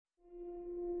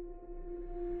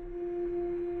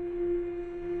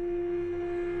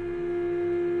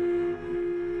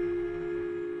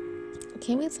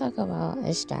Can we talk about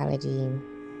astrology and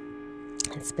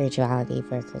spirituality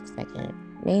for a quick second?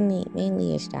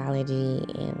 Mainly astrology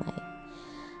and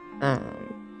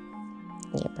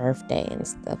your birthday and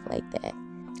stuff like that.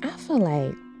 I feel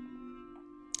like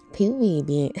people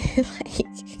be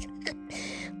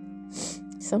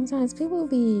sometimes people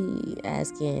be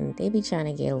asking, they be trying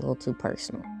to get a little too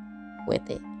personal with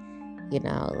it.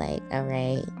 All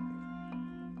right,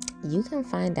 you can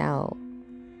find out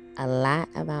a lot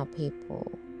about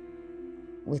people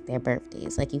with their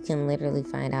birthdays. Like, you can literally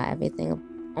find out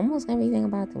almost everything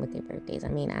about them with their birthdays. I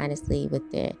mean, honestly,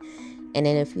 and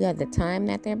then if you have the time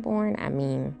that they're born, I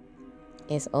mean,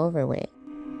 it's over with.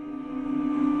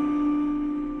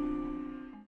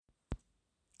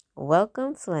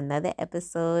 Welcome to another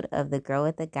episode of the Grow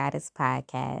with the Goddess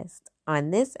podcast.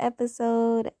 On this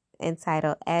episode,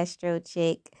 entitled Astro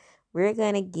Chick, we're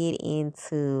going to get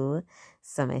into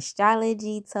some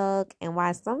astrology talk and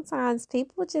why sometimes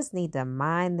people just need to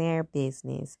mind their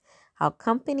business. How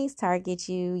companies target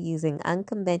you using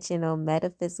unconventional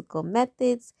metaphysical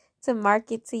methods to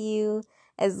market to you,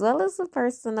 as well as a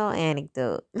personal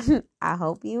anecdote. I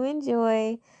hope you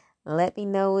enjoy. Let me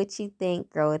know what you think,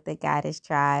 Grow with the Goddess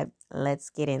Tribe. Let's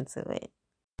get into it.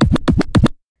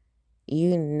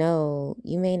 You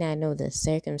may not know the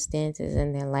circumstances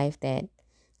in their life that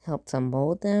help to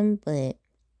mold them, but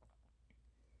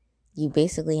you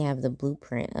basically have the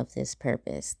blueprint of this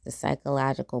purpose, the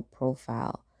psychological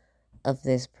profile of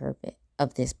this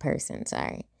person,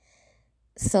 sorry.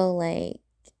 So,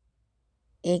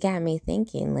 it got me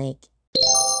thinking,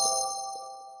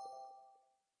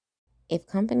 if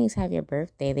companies have your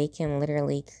birthday, they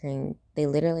literally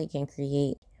can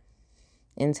create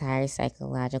entire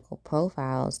psychological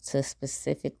profiles to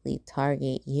specifically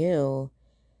target you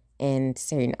and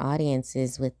certain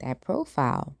audiences with that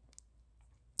profile.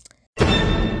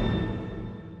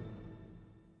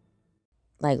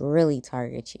 Like, really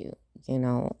target you,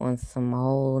 on some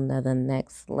whole nother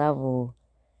next level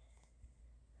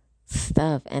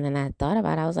stuff. And then I thought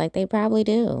about it, I was like, they probably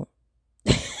do.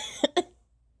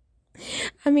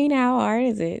 I mean, how hard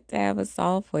is it to have a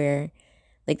software?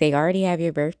 Like, they already have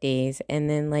your birthdays, and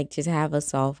then just have a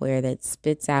software that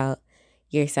spits out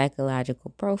your psychological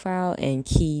profile and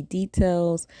key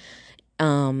details,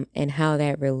 and how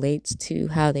that relates to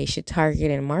how they should target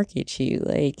and market you.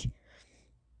 Like,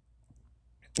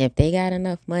 if they got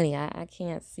enough money, I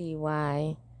can't see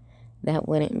why that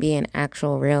wouldn't be an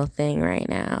actual real thing right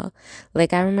now.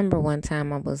 Like, I remember one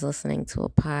time I was listening to a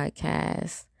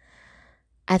podcast.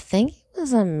 I think it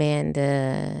was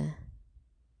Amanda.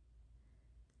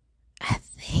 I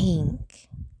think.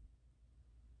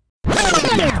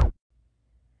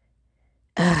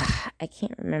 I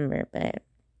can't remember, but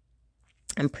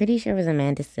I'm pretty sure it was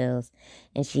Amanda Sills.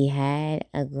 And she had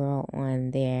a girl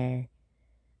on there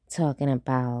talking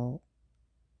about,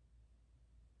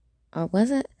 or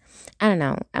was it? I don't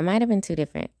know. I might have been two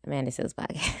different Amanda Sills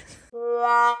podcasts.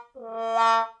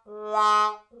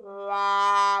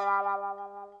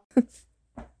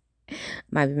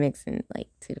 Might be mixing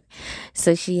two.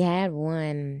 So she had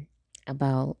one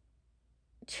about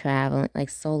traveling,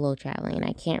 solo traveling, and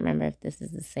I can't remember if this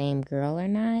is the same girl or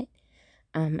not.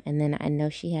 And then I know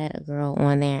she had a girl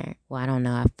on there. Well, I don't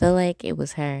know. I feel like it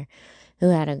was her who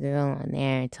had a girl on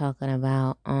there talking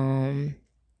about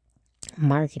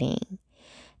marketing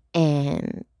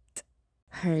and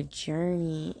her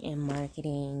journey in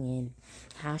marketing and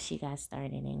how she got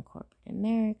started in corporate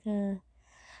America.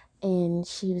 And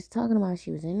she was talking about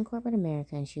she was in corporate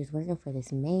America and she was working for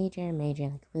this major,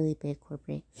 really big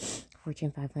corporate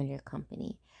Fortune 500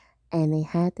 company. And they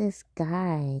had this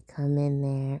guy come in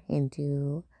there and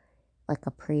do a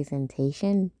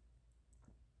presentation.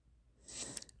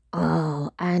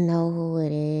 Oh, I know who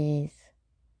it is.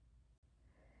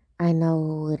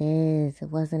 It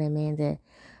wasn't Amanda.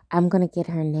 I'm going to get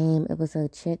her name. It was a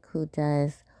chick who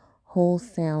does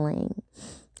wholesaling.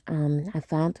 I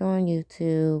found her on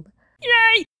YouTube.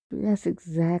 Yay! That's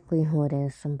exactly who it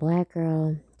is. Some black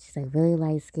girl. She's really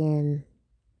light skinned,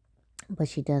 but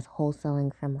she does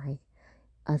wholesaling from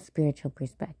a spiritual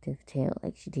perspective too.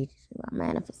 She teaches about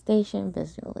manifestation,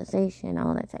 visualization,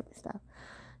 all that type of stuff.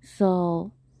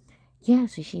 So yeah,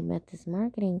 so she met this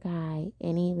marketing guy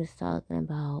and he was talking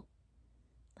about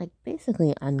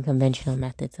basically unconventional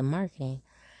methods of marketing.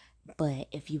 But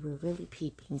if you were really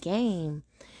peeping game,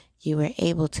 you were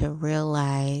able to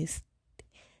realize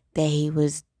that he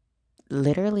was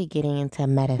literally getting into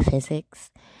metaphysics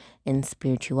and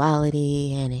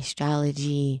spirituality and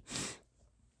astrology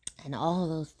and all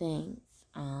those things.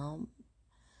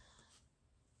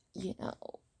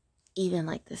 even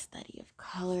like the study of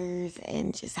colors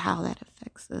and just how that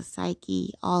affects the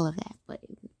psyche, all of that. But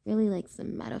it was really like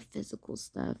some metaphysical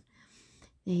stuff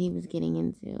that he was getting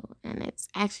into. And it's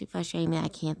actually frustrating that I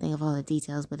can't think of all the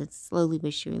details, but it's slowly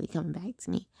but surely coming back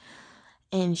to me.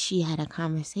 And she had a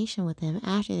conversation with him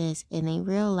after this, and they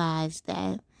realized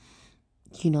that,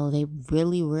 they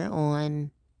really were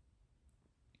on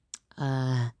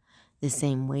the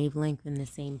same wavelength and the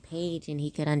same page, and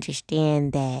he could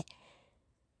understand that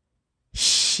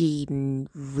she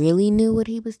really knew what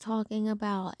he was talking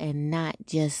about and not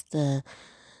just the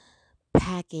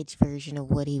packaged version of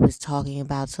what he was talking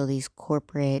about, so these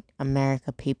corporate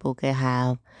America people could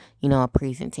have, a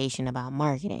presentation about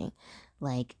marketing.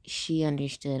 Like, she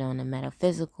understood on a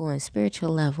metaphysical and spiritual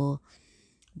level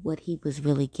what he was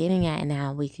really getting at, and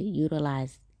how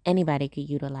anybody could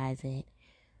utilize it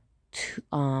to,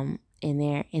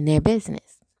 in their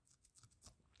business.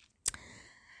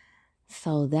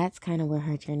 So that's kind of where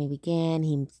her journey began.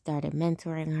 He started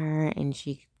mentoring her, and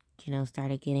she,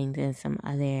 started getting to some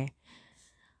other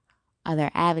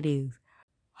avenues.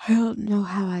 I don't know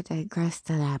how I digressed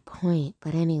to that point,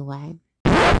 but anyway.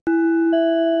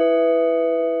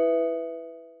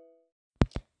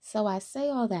 So I say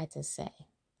all that to say,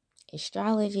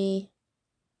 astrology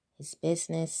is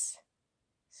business.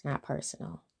 It's not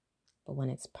personal. But when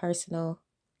it's personal,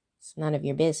 it's none of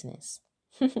your business.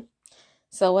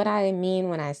 So what I mean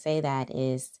when I say that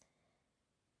is,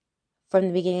 from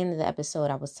the beginning of the episode,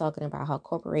 I was talking about how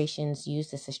corporations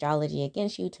use this astrology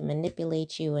against you to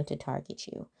manipulate you and to target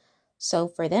you. So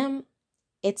for them,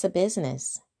 it's a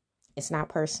business. It's not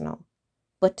personal.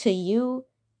 But to you,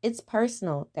 it's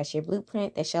personal. That's your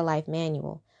blueprint. That's your life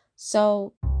manual.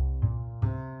 So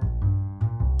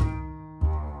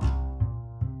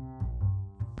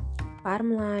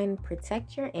bottom line,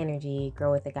 protect your energy,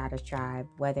 grow with the Goddess Tribe.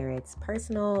 Whether it's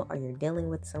personal or you're dealing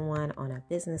with someone on a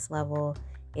business level,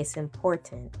 it's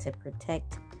important to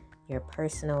protect your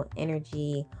personal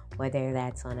energy, whether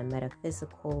that's on a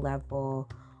metaphysical level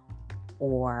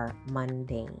or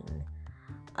mundane.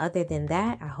 Other than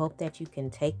that, I hope that you can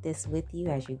take this with you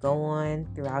as you go on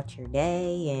throughout your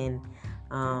day, and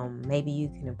maybe you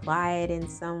can apply it in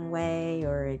some way,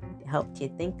 or it helped you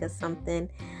think of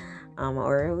something.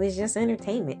 Or it was just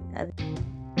entertainment.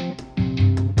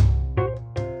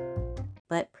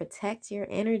 But protect your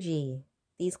energy.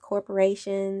 These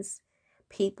corporations,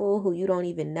 people who you don't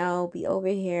even know, be over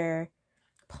here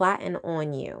plotting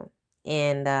on you.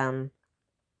 And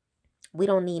we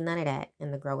don't need none of that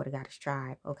in the Grow with a Goddess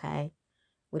Tribe, okay?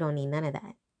 We don't need none of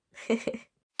that.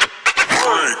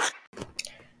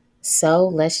 So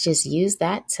let's just use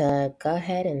that to go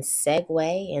ahead and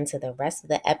segue into the rest of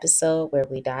the episode, where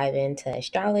we dive into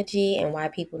astrology and why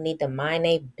people need to mind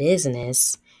their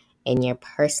business in your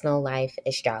personal life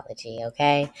astrology,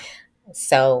 okay?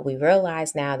 So we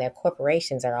realize now that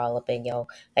corporations are all up in your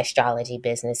astrology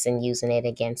business and using it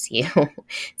against you.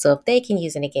 So if they can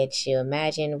use it against you,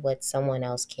 imagine what someone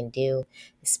else can do,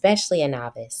 especially a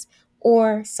novice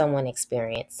or someone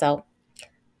experienced. So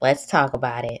let's talk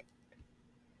about it.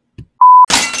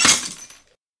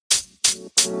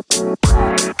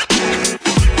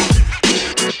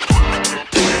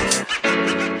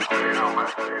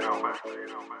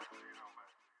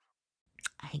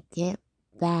 I get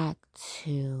back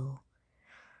to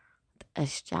the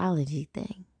astrology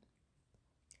thing.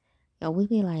 We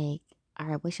be like, all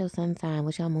right, what's your sun sign?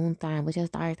 What's your moon sign? What's your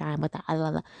star sign? What the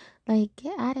blah, blah. Like,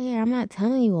 get out of here. I'm not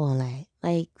telling you all that.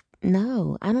 Like,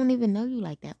 no, I don't even know you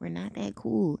like that. We're not that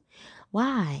cool.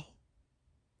 Why?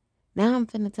 Now I'm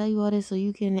finna tell you all this so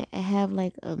you can have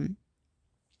like a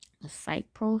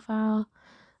psych profile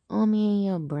on me in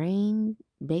your brain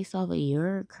based off of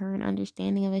your current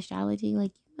understanding of astrology.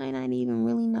 Like, you might not even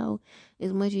really know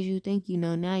as much as you think you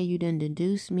know. Now you done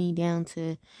deduced me down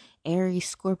to Aries,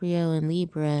 Scorpio, and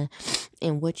Libra,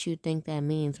 and what you think that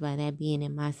means by that being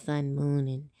in my sun,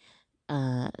 moon,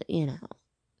 and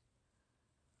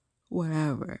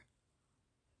whatever.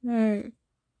 Like,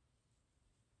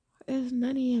 it's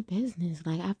none of your business.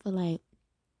 Like, I feel like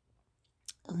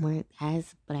we're,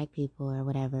 as Black people or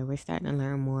whatever, we're starting to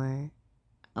learn more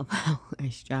about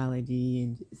astrology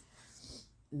and just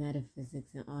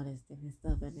metaphysics and all this different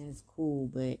stuff, and that's cool.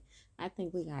 But I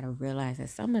think we gotta realize that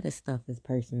some of the stuff is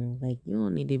personal. Like, you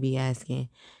don't need to be asking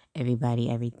everybody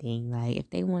everything. Like, if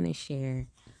they want to share,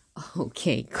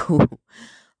 okay, cool.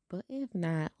 But if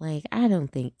not, like, I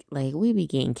don't think, like, we be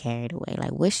getting carried away.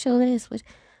 Like, what show this?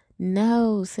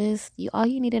 No, sis. All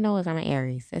you need to know is I'm an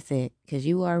Aries. That's it. Because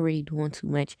you already doing too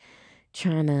much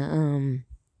trying to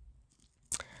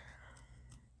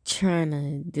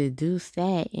deduce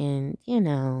that, and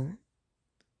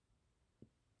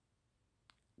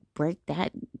break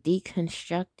that,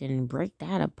 deconstruct and break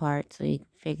that apart so you can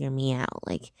figure me out.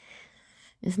 Like,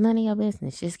 it's none of your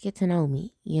business. Just get to know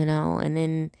me, And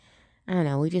then, I don't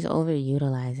know, we just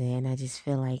overutilize it. And I just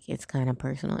feel like it's kind of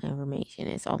personal information.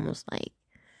 It's almost like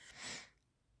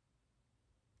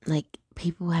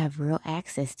people have real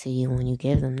access to you when you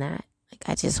give them that. Like,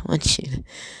 I just want you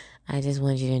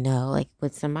to know, like,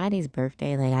 with somebody's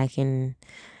birthday, like, I can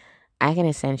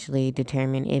essentially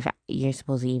determine if you're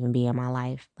supposed to even be in my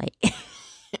life. Like,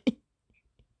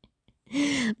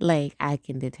 like, I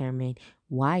can determine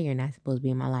why you're not supposed to be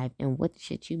in my life and what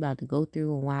shit you about to go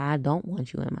through and why I don't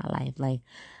want you in my life. Like,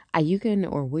 you can,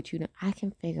 or what you know, I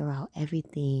can figure out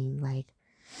everything. Like,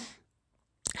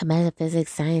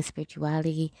 metaphysics, science,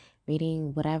 spirituality,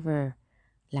 reading, whatever.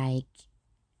 Like,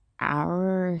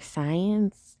 our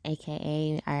science,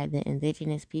 aka the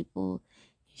indigenous people,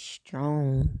 is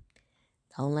strong.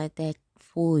 Don't let that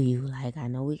fool you. Like, I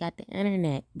know we got the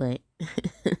internet, but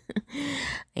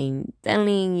I'm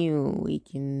telling you, we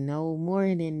can know more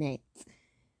than that.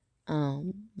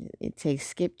 It takes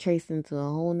skip tracing to a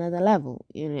whole nother level.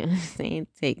 You know what I'm saying?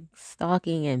 It takes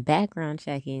stalking and background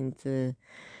checking to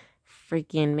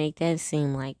freaking make that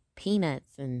seem like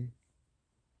peanuts, and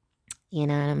you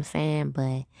know what I'm saying?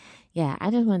 But yeah,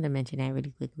 I just wanted to mention that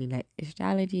really quickly. Like,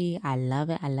 astrology, I love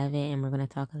it. I love it. And we're going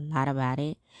to talk a lot about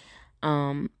it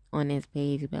on this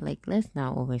page. But like, let's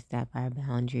not overstep our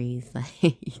boundaries.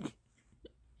 Like,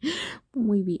 when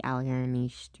we be out here in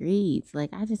these streets.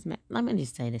 Like, let me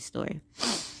just tell you this story.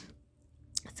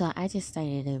 So I just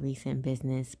started a recent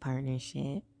business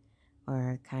partnership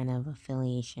or kind of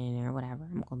affiliation or whatever.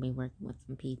 I'm going to be working with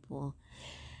some people.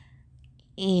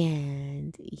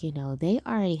 And, they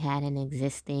already had an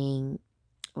existing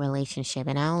relationship.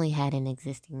 And I only had an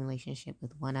existing relationship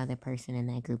with one other person in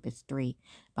that group. It's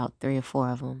about three or four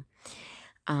of them.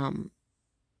 And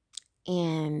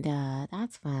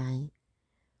that's fine.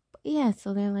 But yeah,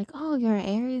 so they're like, oh, you're an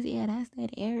Aries? Yeah, that's that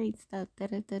Aries stuff. Da,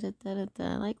 da, da, da, da,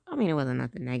 da. Like, I mean, it wasn't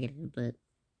nothing negative, but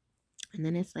and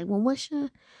then it's like, well, what's your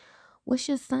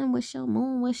sun? What's your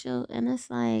moon? And it's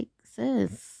like,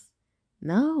 sis,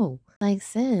 no. Like,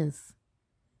 sis,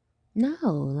 no.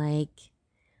 Like,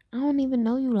 I don't even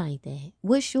know you like that.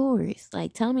 What's yours?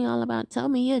 Like, tell me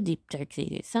your deep dark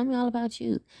secrets. Tell me all about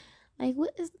you. Like,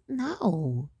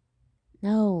 no.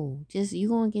 Just, you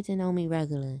gonna get to know me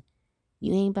regular.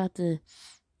 You ain't about to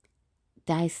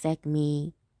dissect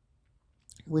me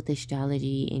with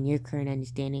astrology and your current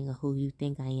understanding of who you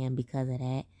think I am because of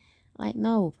that. Like,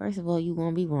 no, first of all, you're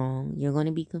going to be wrong. You're going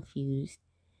to be confused.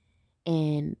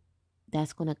 And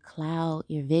that's going to cloud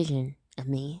your vision of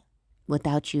me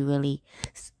without you really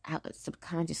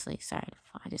subconsciously. Sorry,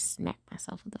 I just smacked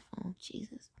myself with the phone.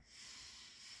 Jesus.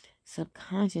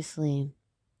 Subconsciously,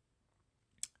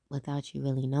 without you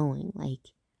really knowing.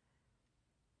 Like,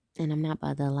 and I'm not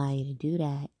about to allow you to do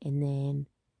that and then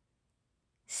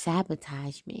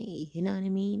sabotage me. You know what I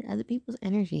mean? Other people's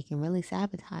energy can really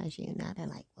sabotage you. Now they're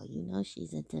like, well,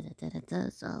 she's a da-da-da-da-da,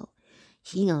 so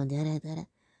she gonna da-da-da-da.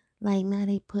 Like, now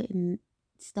they putting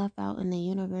stuff out in the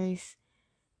universe.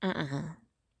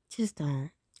 Just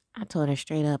don't. I told her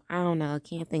straight up, I don't know. I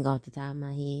can't think off the top of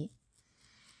my head.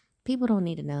 People don't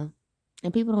need to know.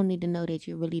 And people don't need to know that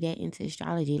you're really that into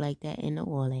astrology like that and know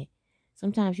all that.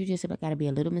 Sometimes you just gotta be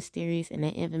a little mysterious, and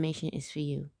that information is for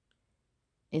you.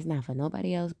 It's not for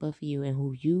nobody else but for you and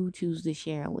who you choose to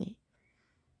share it with.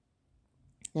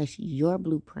 That's your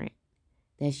blueprint.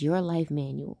 That's your life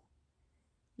manual.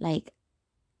 Like,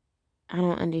 I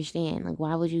don't understand. Like,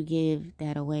 why would you give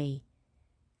that away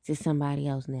to somebody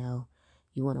else now?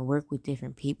 You want to work with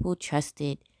different people,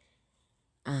 trusted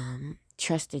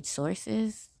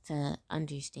sources to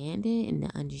understand it and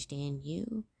to understand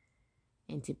you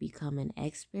and to become an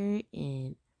expert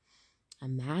and a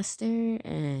master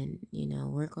and,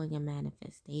 work on your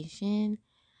manifestation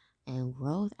and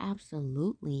growth,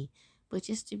 absolutely. But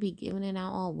just to be giving it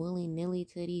out all willy-nilly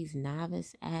to these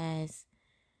novice ass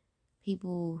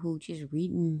people who just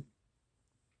reading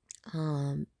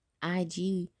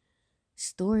IG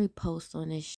story posts on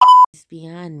this is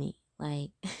beyond me.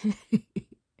 Like,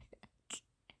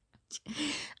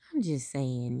 I'm just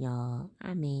saying, y'all.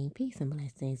 I mean, peace and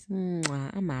blessings.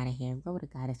 Mwah. I'm out of here. Go with the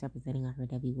goddess representing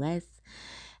RWS.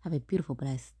 Have a beautiful,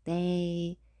 blessed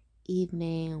day,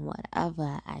 evening,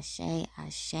 whatever. Ashe,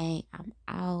 ashe. I'm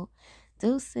out.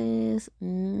 Deuces.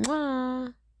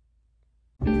 Mwah.